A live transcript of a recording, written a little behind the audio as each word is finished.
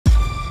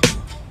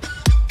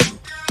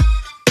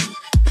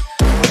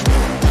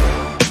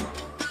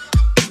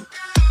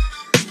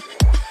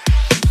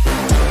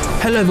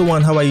Hello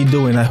everyone, how are you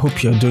doing? I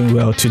hope you're doing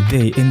well.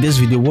 Today in this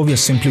video, what we are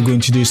simply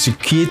going to do is to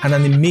create an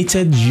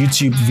animated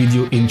YouTube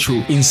video intro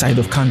inside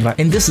of Canva,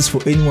 and this is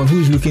for anyone who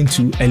is looking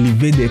to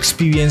elevate the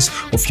experience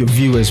of your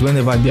viewers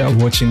whenever they are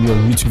watching your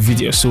YouTube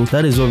video. So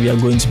that is what we are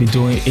going to be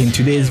doing in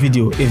today's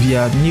video. If you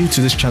are new to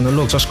this channel,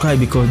 look,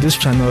 subscribe, because this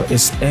channel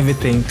is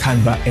everything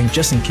Canva. And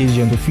just in case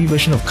you're on the free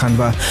version of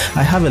Canva,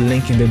 I have a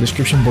link in the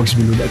description box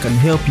below that can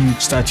help you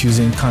start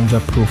using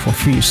Canva Pro for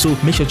free. So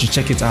make sure to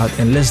check it out,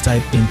 and let's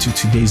dive into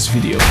today's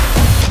video.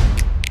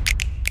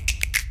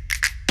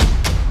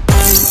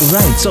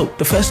 Right, so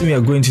the first thing we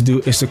are going to do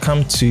is to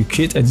come to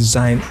create a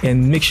design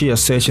and make sure you're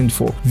searching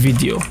for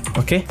video.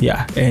 Okay,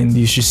 yeah, and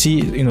you should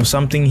see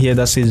something here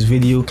that says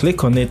video.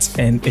 Click on it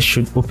and it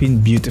should open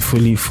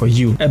beautifully for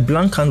you. A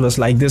blank canvas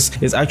like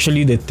this is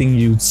actually the thing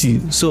you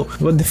see. So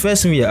what the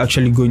first thing we are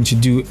actually going to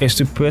do is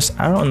to press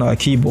R on our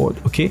keyboard,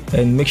 okay,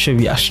 and make sure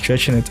we are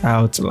stretching it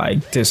out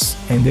like this.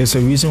 And there's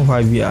a reason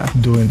why we are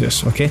doing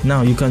this. Okay,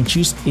 now you can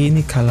choose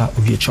any color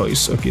of your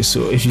choice. Okay,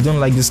 so if you don't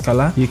like this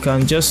color, you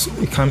can just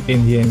come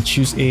in here and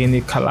choose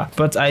any color,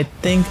 but I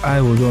think I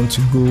would want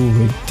to go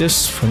with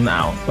this for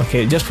now,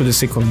 okay, just for the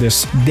sake of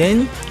this.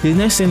 Then the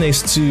next thing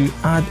is to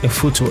add a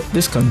photo.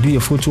 This can be a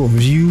photo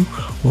of you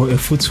or a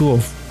photo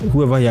of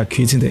whoever you are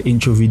creating the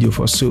intro video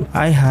for. So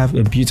I have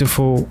a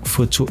beautiful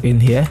photo in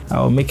here.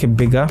 I'll make it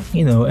bigger,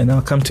 and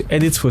I'll come to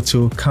edit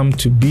photo, come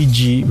to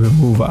BG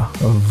remover.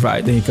 All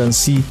right, then you can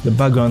see the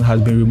background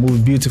has been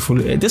removed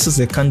beautifully. This is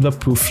a Canva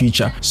Pro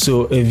feature.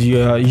 So if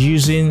you are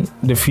using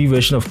the free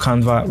version of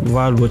Canva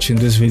while watching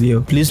this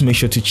video, please make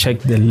sure to check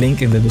the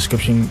link in the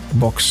description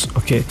box,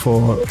 okay,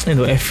 for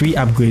a free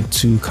upgrade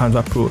to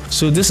Canva Pro.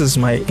 So this is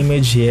my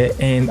image here,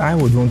 and I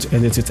would want to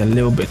edit it a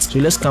little bit. So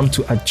let's come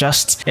to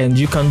adjust, and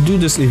you can do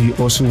this if you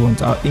also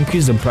want. I'll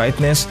increase the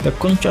brightness. The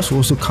contrast will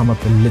also come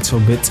up a little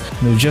bit,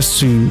 just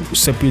to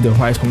separate the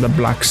white from the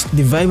blacks.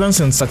 The vibrance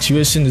and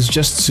saturation is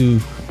just to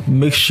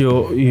make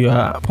sure you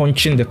are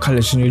punching the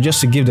colors,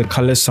 just to give the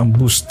colors some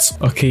boosts.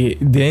 Okay,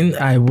 then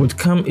I would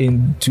come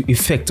into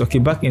effect, okay,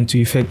 back into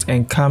effect,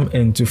 and come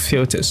into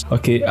filters.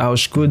 Okay, I'll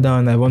scroll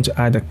down. I want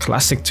to add a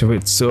classic to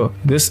it. So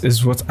this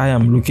is what I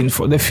am looking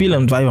for, the feel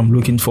and vibe I'm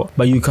looking for,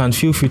 but you can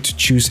feel free to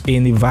choose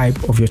any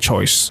vibe of your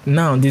choice.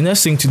 Now the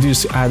next thing to do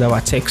is to add our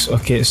text.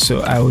 Okay,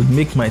 so I would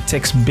make my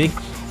text big,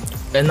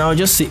 and I'll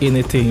just say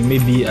anything.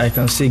 Maybe I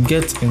can say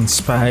get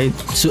inspired.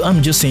 So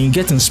I'm just saying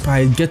get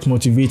inspired, get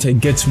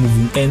motivated, get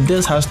moving. And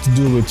this has to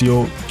do with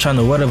your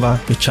channel, whatever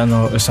the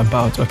channel is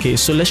about. Okay,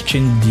 so let's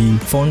change the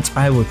font.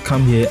 I would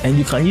come here, and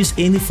you can use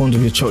any font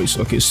of your choice.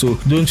 Okay, so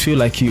don't feel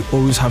like you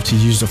always have to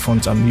use the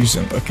font I'm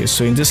using. Okay,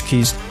 so in this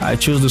case I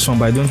chose this one,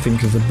 but I don't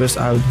think it's the best.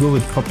 I would go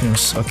with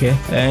Poppins. Okay,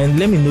 and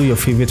let me know your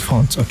favorite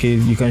font. Okay,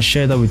 you can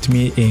share that with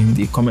me in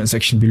the comment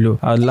section below.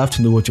 I'd love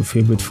to know what your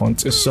favorite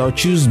font is. So I'll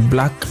choose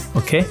black.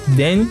 Okay,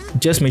 then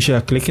just make sure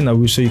you're clicking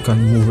away so you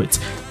can move it.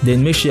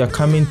 Then make sure you're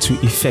coming to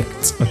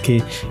effect.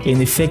 Okay,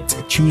 in effect,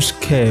 choose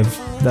curve.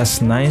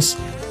 That's nice.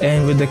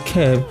 And with the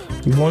curve,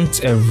 you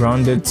want a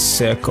rounded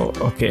circle.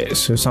 Okay,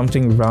 so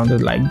something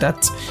rounded like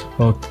that.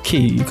 Okay,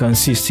 you can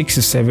see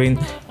 67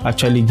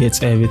 actually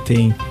gets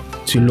everything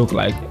to look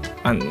like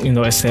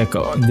a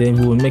circle. Then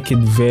we will make it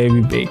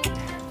very big.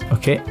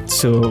 Okay,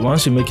 so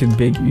once you make it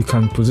big, you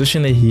can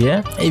position it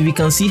here, and we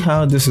can see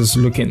how this is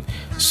looking.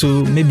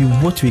 So maybe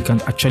what we can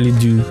actually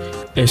do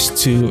is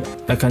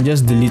I can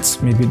just delete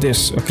maybe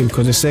this, okay,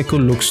 because the circle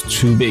looks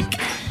too big.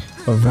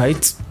 All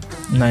right,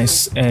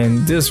 nice.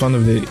 And this is one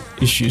of the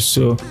issues.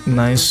 So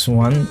nice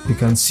one. You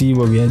can see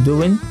what we are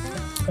doing,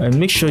 and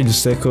make sure the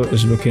circle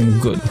is looking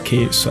good.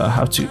 Okay, so I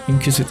have to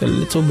increase it a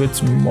little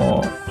bit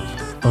more.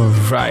 All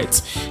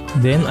right,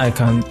 then I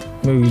can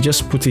maybe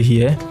just put it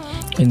here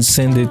and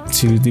send it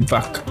to the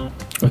back.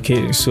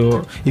 Okay,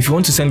 so if you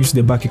want to send it to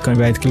the back, you can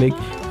right click,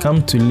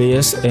 come to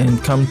layers,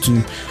 and come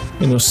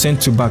to send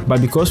to back.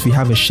 But because we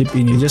have a shape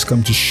in, you just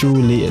come to show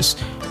layers.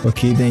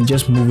 Okay, then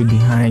just move it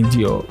behind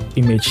your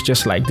image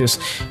just like this,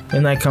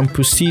 and I can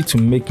proceed to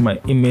make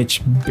my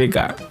image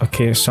bigger.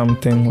 Okay,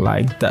 something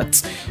like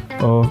that.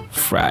 All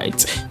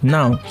right,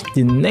 now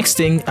the next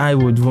thing I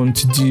would want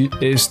to do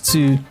is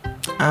to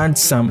add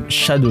some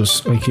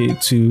shadows, okay,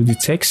 to the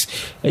text.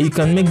 And you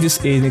can make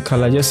this any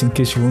color just in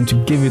case you want to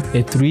give it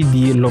a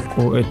 3D look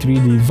or a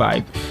 3D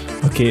vibe.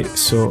 Okay,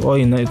 so all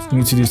you need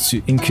to do is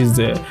to increase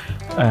the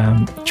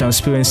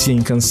transparency,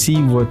 and you can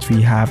see what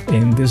we have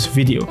in this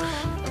video.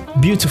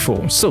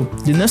 Beautiful. So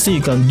the next thing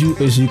you can do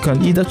is you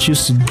can either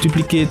choose to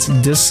duplicate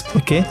this,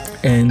 okay,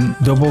 and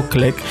double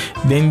click,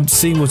 then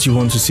say what you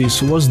want to say.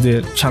 So what's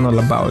the channel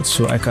about?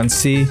 So I can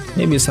say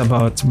maybe it's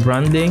about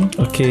branding.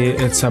 Okay,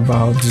 it's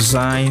about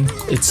design,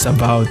 it's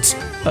about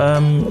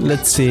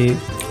let's say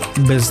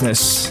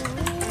business.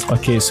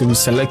 Okay, so we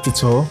select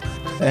it all,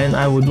 and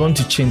I would want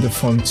to change the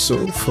font,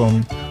 so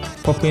from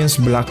Poppins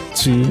black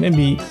to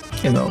maybe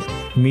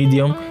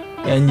medium.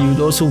 And you would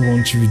also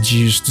want to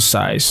reduce the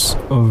size.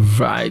 All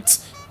right,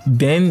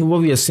 then what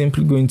we are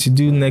simply going to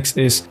do next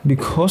is,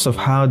 because of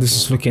how this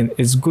is looking,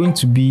 it's going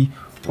to be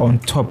on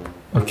top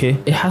okay,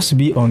 it has to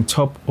be on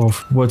top of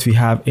what we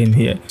have in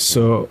here.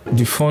 So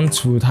the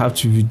font would have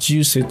to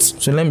reduce it.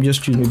 So let me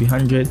just choose maybe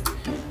 100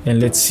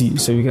 and let's see.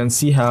 So you can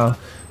see how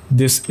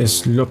this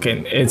is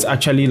looking. It's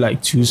actually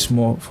like too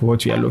small for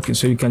what we are looking.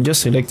 So you can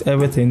just select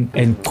everything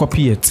and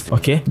copy it,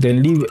 okay,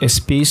 then leave a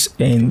space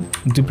and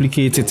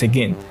duplicate it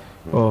again.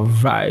 All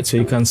right, so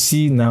you can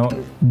see now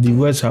the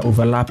words are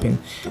overlapping.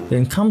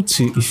 Then come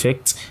to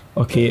effect,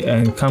 okay,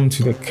 and come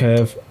to the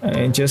curve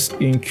and just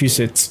increase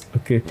it,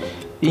 okay,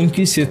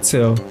 increase it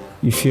till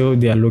you feel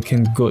they are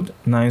looking good.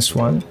 Nice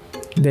one.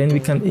 Then we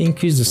can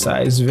increase the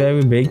size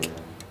very big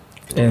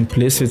and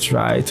place it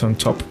right on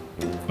top,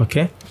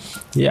 okay.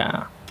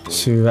 Yeah,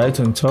 so right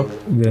on top.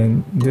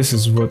 Then this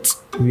is what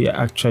we are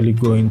actually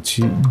going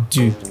to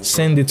do.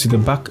 Send it to the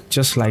back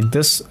just like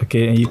this,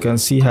 okay, and you can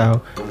see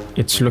how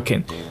it's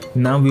looking.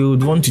 Now we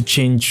would want to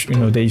change, you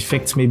know, the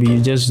effect. Maybe you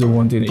just don't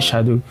want any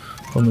shadow,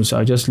 so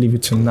I'll just leave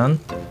it to none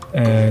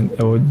and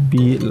it would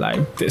be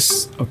like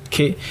this,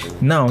 okay.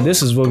 Now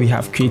this is what we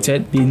have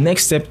created. The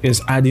next step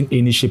is adding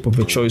any shape of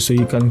your choice. So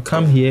you can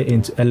come here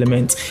into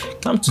element,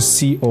 come to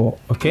see all,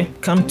 okay,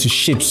 come to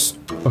shapes,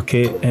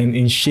 okay, and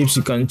in shapes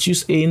you can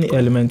choose any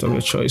element of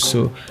your choice.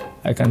 So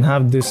I can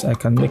have this, I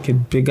can make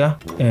it bigger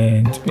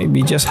and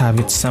maybe just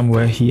have it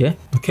somewhere here,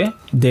 okay.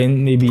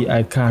 Then maybe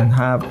I can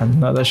have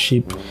another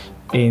shape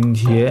in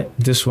here,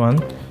 this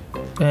one,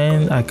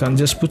 and I can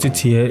just put it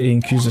here,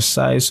 increase the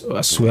size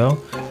as well,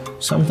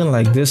 something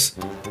like this.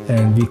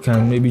 And we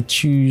can maybe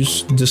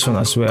choose this one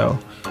as well,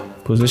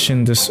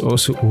 position this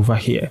also over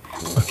here.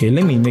 Okay,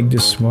 let me make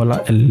this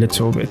smaller a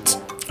little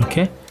bit,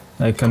 okay.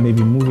 I can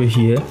maybe move it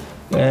here,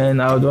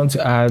 and I would want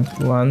to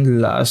add one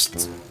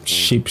last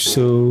shape.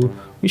 So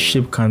which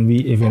shape can we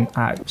even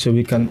add? So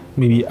we can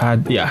maybe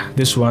add, yeah,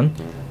 this one,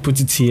 put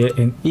it here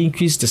and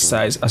increase the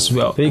size as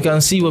well. So you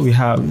can see what we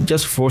have,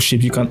 just 4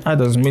 shapes. You can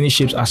add as many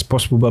shapes as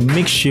possible, but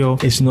make sure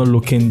it's not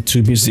looking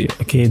too busy,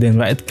 okay. Then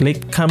right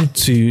click, come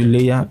to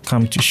layer,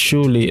 come to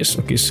show layers,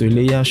 okay. So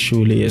layer, show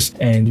layers,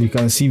 and we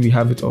can see we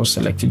have it all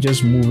selected.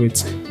 Just move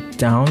it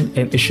down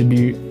and it should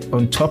be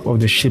on top of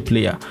the shape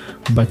layer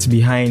but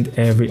behind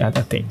every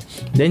other thing.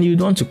 Then you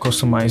want to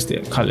customize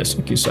the colors,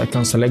 okay. So I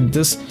can select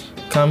this,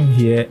 come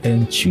here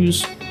and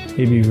choose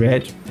maybe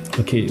red,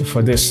 okay,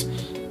 for this.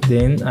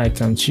 Then I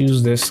can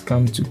choose this,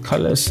 come to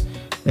colors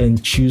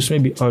and choose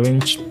maybe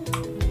orange.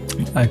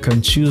 I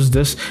can choose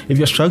this. If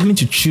you're struggling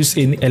to choose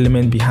any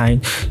element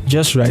behind,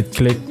 just right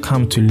click,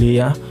 come to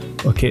layer,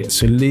 okay.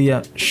 So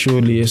layer, show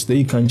layers, then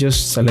you can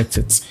just select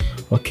it,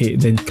 okay.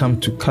 Then come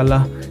to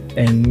color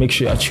and make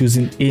sure you're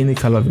choosing any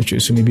color of your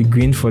choice. So maybe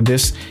green for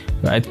this,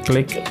 right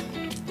click,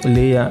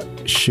 layer,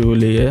 show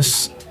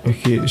layers,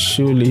 okay,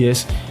 show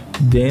layers.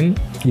 Then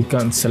you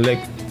can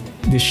select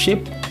the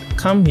shape,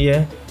 come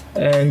here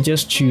and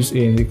just choose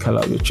any color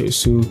of your choice.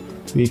 So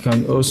we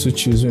can also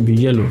choose maybe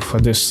yellow for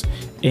this.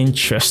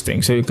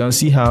 Interesting. So you can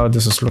see how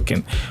this is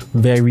looking.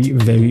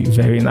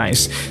 Very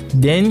nice.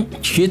 Then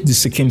create the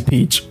second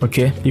page,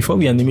 okay. Before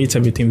we animate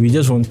everything, we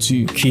just want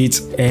to create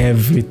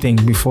everything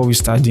before we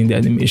start doing the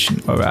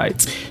animation. All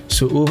right,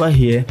 so over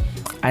here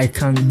I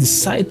can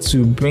decide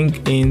to bring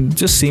in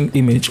the same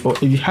image, or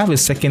if you have a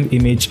second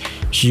image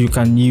you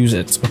can use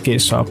it, okay.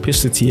 So I'll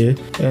paste it here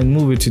and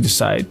move it to the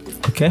side,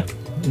 okay.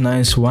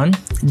 Nice one.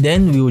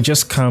 Then we will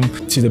just come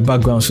to the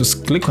background. So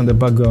click on the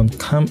background,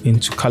 come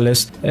into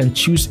colors and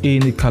choose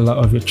any color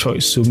of your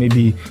choice. So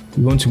maybe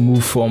we want to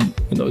move from,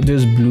 you know,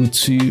 this blue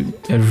to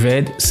a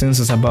red. Since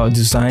it's about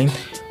design,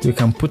 we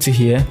can put it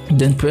here,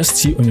 then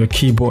press T on your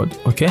keyboard,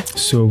 okay.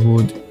 So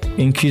we'll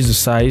increase the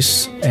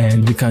size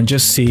and we can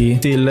just say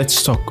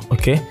let's talk,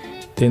 okay.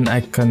 Then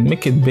I can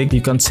make it big.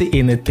 You can say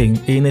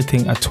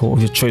anything at all,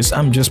 your choice.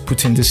 I'm just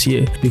putting this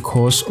here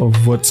because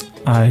of what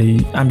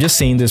I'm just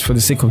saying this for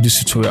the sake of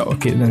this tutorial,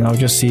 okay. Then I'll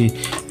just say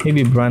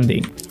maybe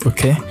branding,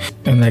 okay.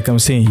 And like I'm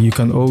saying, you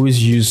can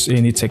always use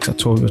any text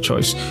at all, your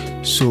choice.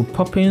 So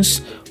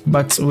pop-ins,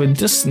 but with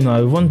this now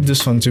I want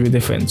this one to be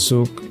different.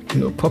 So,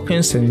 you know,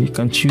 pop-ins, and you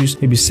can choose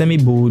maybe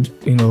semi-bold,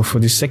 you know, for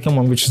the second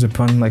one, which is the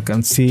brand. I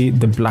can say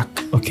the black,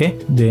 okay.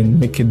 Then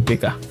make it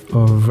bigger.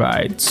 All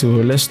right, so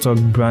let's talk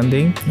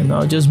branding, and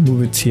I'll just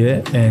move it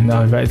here and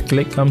I'll right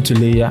click, come to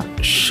layer,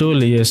 show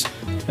layers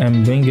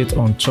and bring it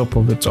on top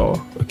of it all,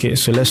 okay.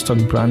 So let's talk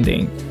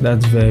branding.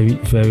 That's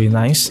very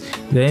nice.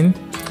 Then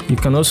you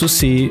can also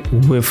say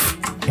with,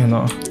 you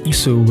know,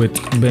 so with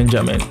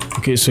Benjamin,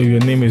 okay. So your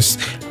name is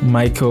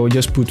Michael,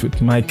 just put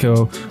with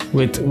Michael,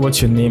 with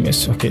what your name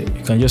is, okay.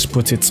 You can just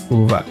put it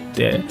over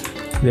there.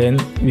 Then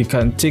we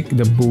can take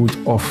the bold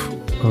off.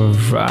 All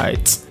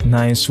right,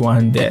 nice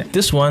one there.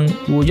 This one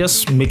we'll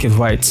just make it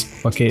white,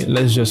 okay.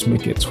 Let's just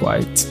make it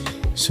white.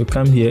 So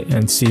come here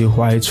and say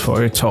white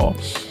for it all.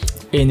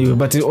 Anyway,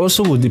 but it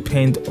also will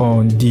depend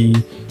on the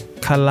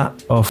color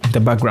of the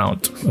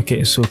background,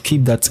 okay. So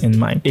keep that in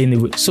mind.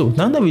 Anyway, so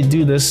now that we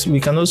do this, we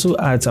can also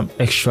add some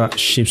extra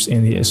shapes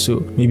in here.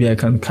 So maybe I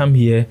can come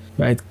here,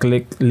 right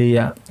click,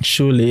 layer,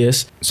 show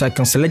layers. So I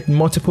can select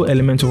multiple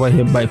elements over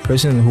here by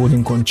pressing and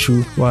holding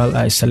Ctrl while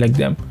I select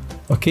them.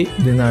 Okay,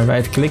 then I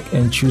right click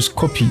and choose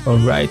copy. All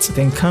right,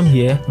 then come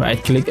here, right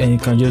click, and you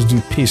can just do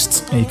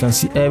paste, and you can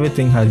see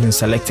everything has been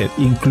selected,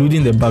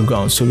 including the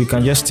background. So we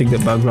can just take the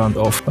background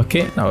off.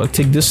 Okay, now I'll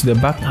take this to the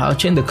back. I'll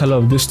change the color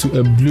of this to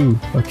a blue.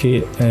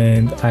 Okay,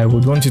 and I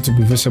would want it to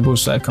be visible,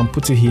 so I can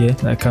put it here.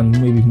 I can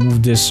maybe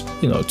move this,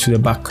 to the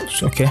back.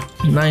 Okay,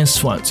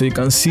 nice one. So you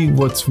can see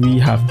what we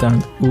have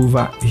done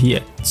over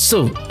here.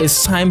 So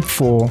it's time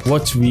for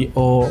what we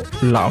all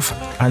love,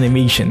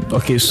 animation.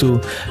 Okay,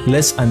 so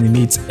let's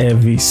animate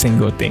every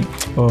single thing.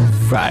 All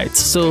right,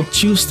 so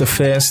choose the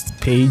first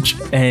page,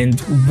 and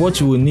what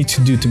you will need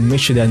to do to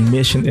make sure the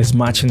animation is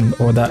matching in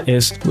order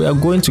is we are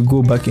going to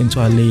go back into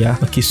our layer.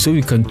 Okay, so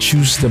we can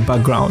choose the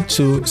background.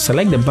 So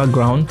select the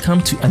background,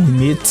 come to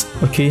animate.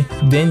 Okay,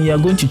 then you are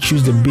going to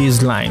choose the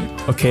baseline.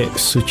 Okay,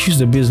 so choose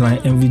the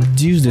baseline and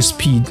reduce the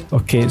speed.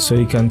 Okay, so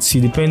you can see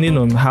depending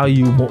on how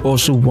you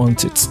also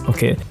want it.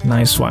 Okay,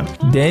 nice one.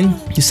 Then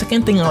the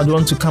second thing I would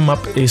want to come up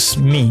is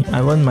me.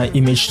 I want my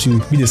image to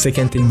be the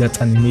second thing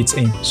that animates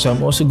in, so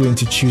I'm also going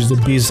to choose the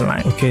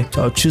baseline. Okay,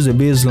 so I'll choose the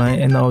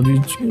baseline and I'll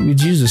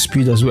reduce the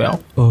speed as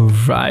well. All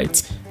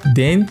right,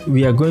 then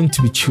we are going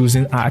to be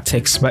choosing our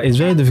text, but it's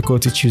very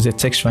difficult to choose the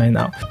text right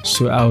now,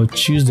 so I'll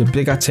choose the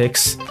bigger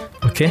text.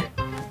 Okay,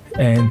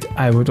 and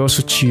I would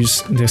also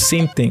choose the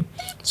same thing,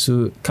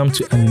 so come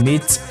to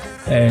animate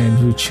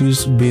and we'll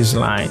choose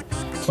baseline.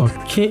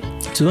 Okay,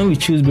 so when we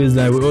choose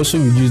baseline, we also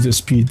reduce the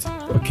speed.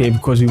 Okay,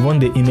 because we want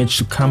the image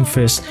to come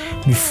first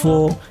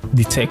before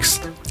the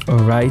text. All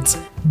right,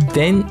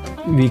 then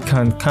we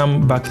can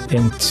come back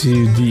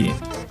into the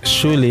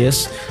show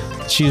layers,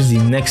 choose the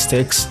next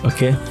text.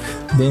 Okay,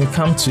 then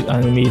come to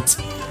animate.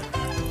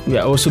 We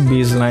are also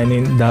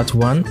baselining that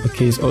one.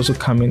 Okay, it's also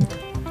coming.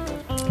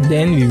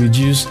 Then we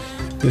reduce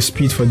the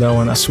speed for that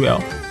one as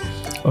well.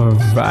 All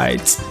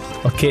right,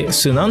 okay,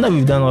 so now that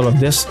we've done all of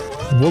this,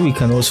 what we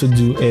can also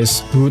do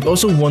is we would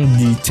also want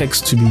the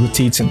text to be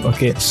rotating.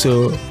 Okay,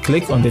 so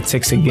click on the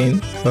text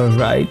again. All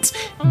right,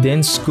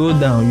 then scroll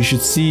down, you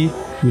should see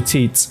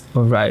rotate.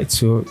 All right,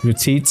 so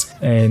rotate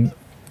and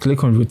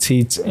click on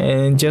rotate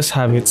and just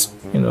have it,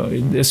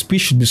 the speed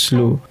should be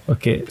slow.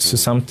 Okay, so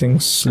something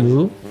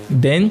slow.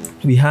 Then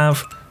we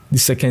have the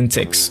second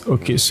text.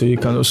 Okay, so you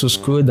can also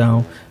scroll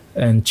down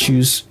and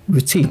choose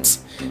rotate.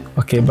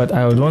 Okay, but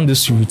I would want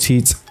this to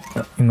rotate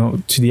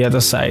to the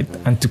other side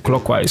and to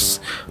clockwise.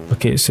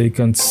 Okay, so you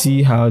can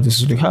see how this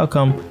is. How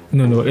come?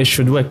 No, it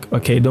should work.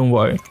 Okay, don't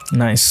worry.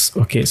 Nice.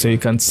 Okay, so you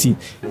can see.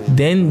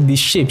 Then the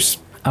shapes,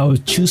 I will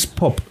choose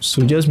pop.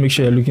 So just make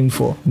sure you're looking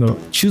for,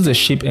 choose the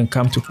shape and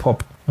come to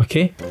pop.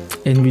 Okay,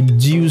 and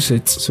reduce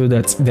it so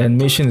that the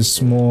animation is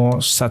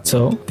more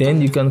subtle.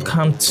 Then you can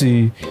come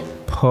to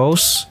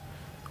pause.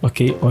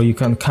 Okay, or you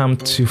can come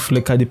to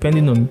flicker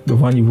depending on the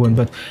one you want,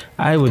 but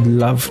I would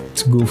love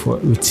to go for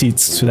rotate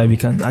so that we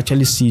can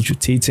actually see it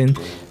rotating.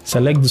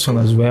 Select this one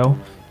as well,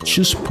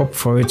 choose pop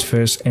for it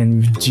first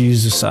and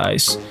reduce the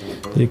size.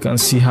 You can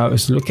see how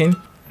it's looking.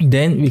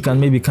 Then we can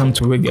maybe come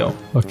to wiggle.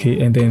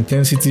 Okay, and the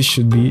intensity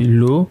should be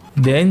low.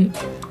 Then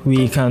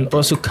we can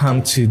also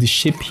come to the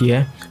shape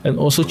here and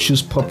also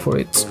choose pop for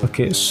it.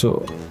 Okay,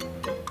 so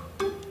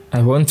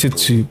I want it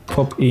to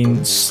pop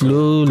in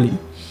slowly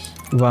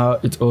while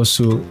it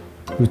also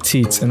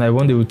rotates, and I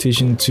want the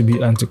rotation to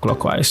be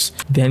anti-clockwise.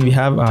 Then we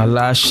have our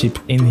last shape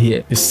in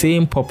here, the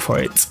same pop for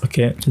it.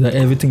 Okay, so that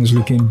everything is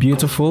looking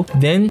beautiful.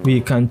 Then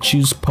we can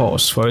choose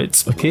pause for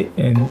it. Okay,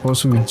 and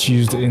also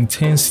reduce the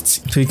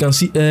intensity so you can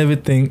see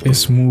everything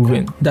is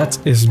moving. That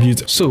is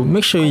beautiful. So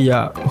make sure you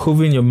are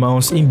hovering your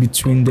mouse in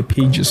between the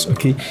pages.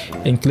 Okay,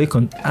 and click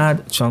on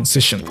add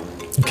transition.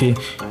 Okay,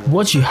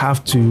 what you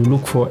have to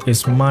look for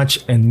is match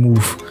and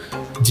move.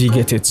 Do you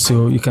get it?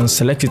 So you can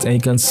select it and you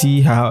can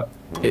see how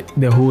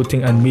the whole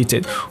thing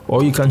animated,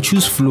 or you can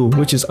choose flow,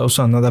 which is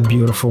also another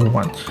beautiful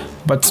one,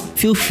 but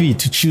feel free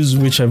to choose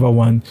whichever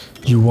one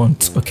you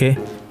want. Okay,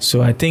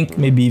 so I think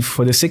maybe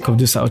for the sake of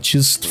this I'll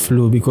choose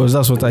flow because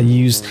that's what I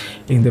used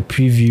in the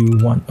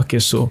preview one. Okay,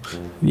 so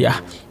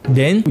yeah,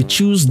 then we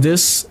choose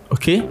this.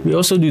 Okay, we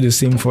also do the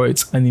same for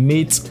it,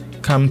 animate,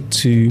 come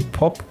to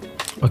pop.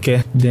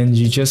 Okay, then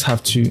you just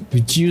have to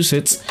reduce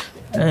it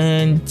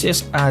and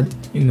just add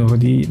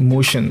the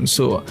motion.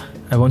 So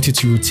I want it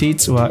to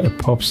rotate while it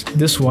pops.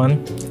 This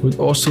one would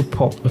also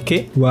pop,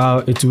 okay, while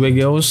it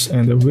wiggles,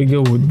 and the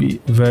wiggle would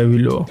be very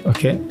low.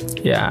 Okay,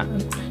 yeah.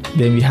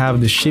 Then we have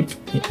the shape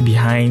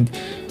behind.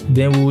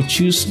 Then we will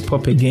choose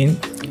pop again,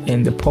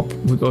 and the pop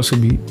would also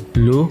be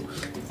low.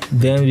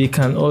 Then we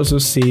can also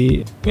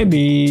say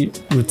maybe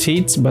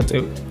rotate, but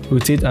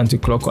rotate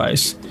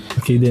anti-clockwise.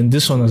 Okay, then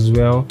this one as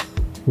well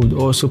would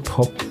also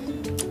pop.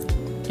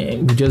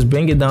 And we just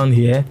bring it down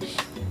here.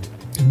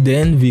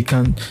 Then we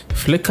can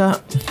flicker.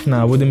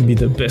 Now wouldn't be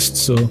the best,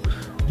 so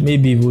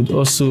maybe we would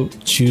also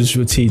choose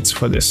rotate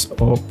for this,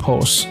 or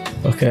pause.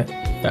 Okay,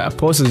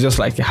 pause is just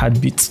like a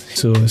heartbeat,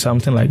 so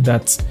something like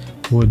that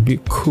would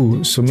be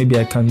cool. So maybe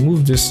I can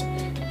move this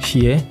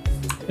here,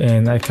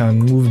 and I can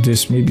move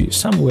this maybe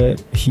somewhere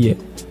here.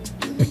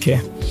 Okay,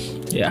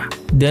 yeah.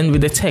 Then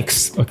with the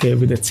text, okay,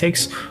 with the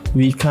text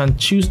we can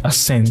choose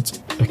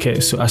accent. Okay,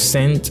 so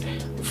accent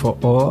for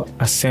all,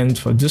 accent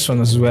for this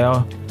one as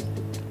well,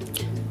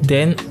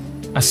 then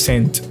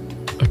accent.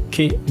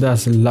 Okay,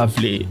 that's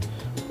lovely.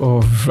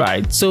 All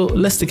right, so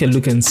let's take a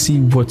look and see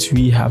what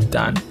we have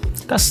done.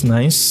 That's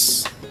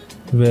nice,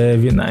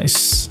 very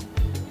nice.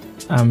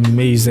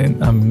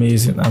 Amazing,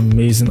 amazing,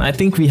 amazing. I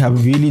think we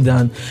have really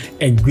done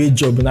a great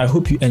job, and I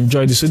hope you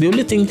enjoyed it. So the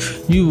only thing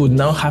you would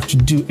now have to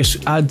do is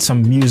to add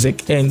some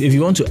music, and if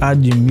you want to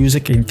add your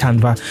music in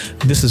Canva,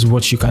 this is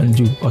what you can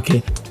do.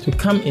 Okay, so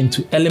come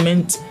into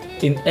element.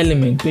 In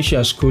element, make sure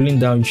you're scrolling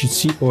down, you should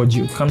see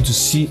audio. Come to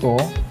see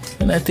all,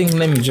 and I think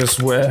let me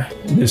just wear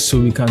this so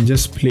we can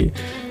just play.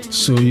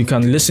 So you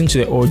can listen to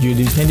the audio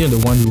depending on the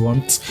one you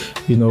want,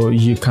 you know,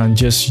 you can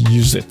just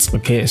use it.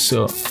 Okay,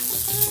 so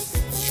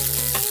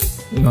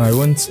now I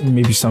want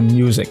maybe some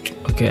music.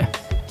 Okay, okay,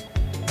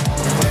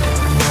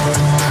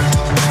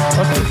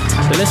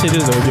 so let's say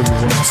this is the audio we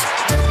want.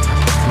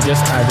 You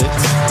just add it.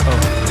 Oh,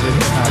 let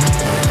me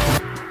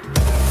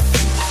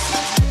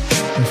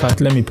add. In fact,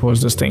 let me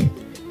pause this thing.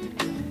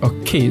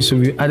 Okay, so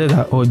we added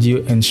our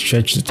audio and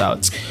stretched it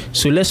out.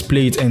 So let's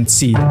play it and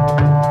see.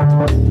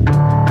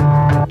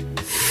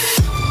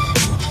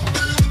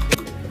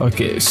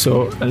 Okay,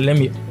 so let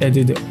me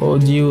edit the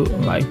audio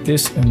like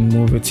this and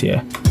move it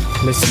here.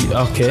 Let's see.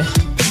 Okay.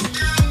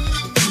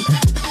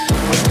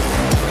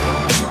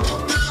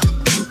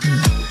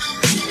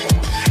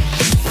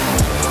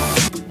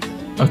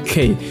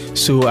 Okay,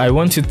 so I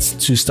want it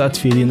to start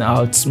fading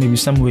out maybe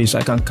some way, so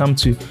I can come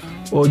to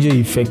audio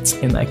effects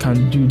and I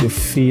can do the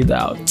fade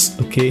out.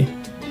 Okay,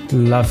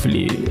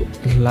 lovely,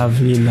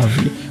 lovely,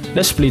 lovely.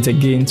 Let's play it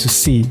again to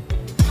see.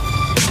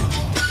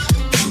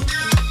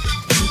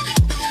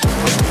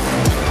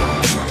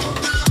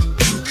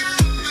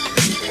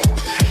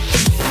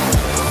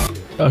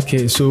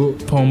 Okay, so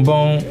pom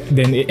bom,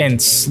 then it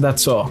ends.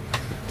 That's all.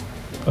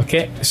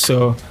 Okay,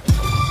 so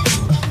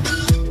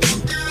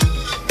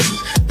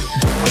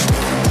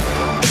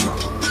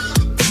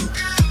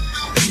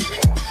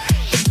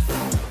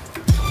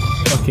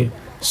okay,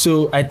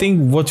 so I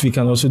think what we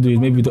can also do is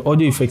maybe the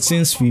audio effect,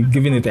 since we've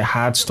given it a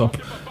hard stop,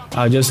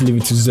 I'll just leave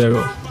it to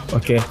 0.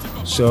 Okay,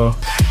 so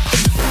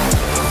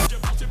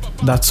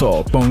that's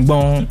all. Bong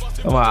bong.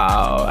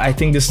 Wow, I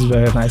think this is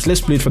very nice. Let's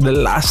play it for the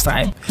last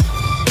time.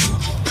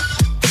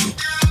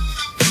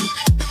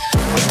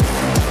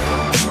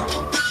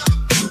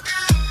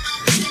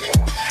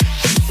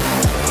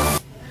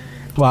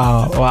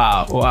 Wow,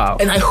 wow, wow.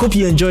 And I hope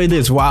you enjoyed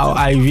this. Wow,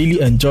 I really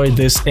enjoyed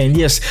this. And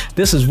yes,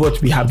 this is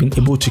what we have been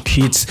able to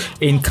create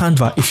in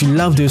Canva. If you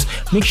love this,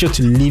 make sure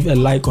to leave a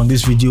like on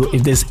this video.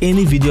 If there's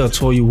any video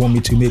at all you want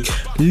me to make,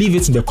 leave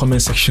it in the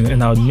comment section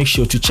and I'll make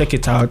sure to check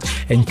it out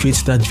and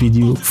create that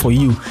video for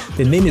you.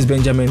 The name is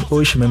Benjamin.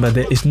 Always remember,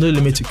 there is no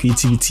limit to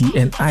creativity,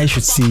 and I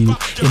should see you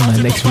in my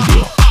next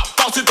video.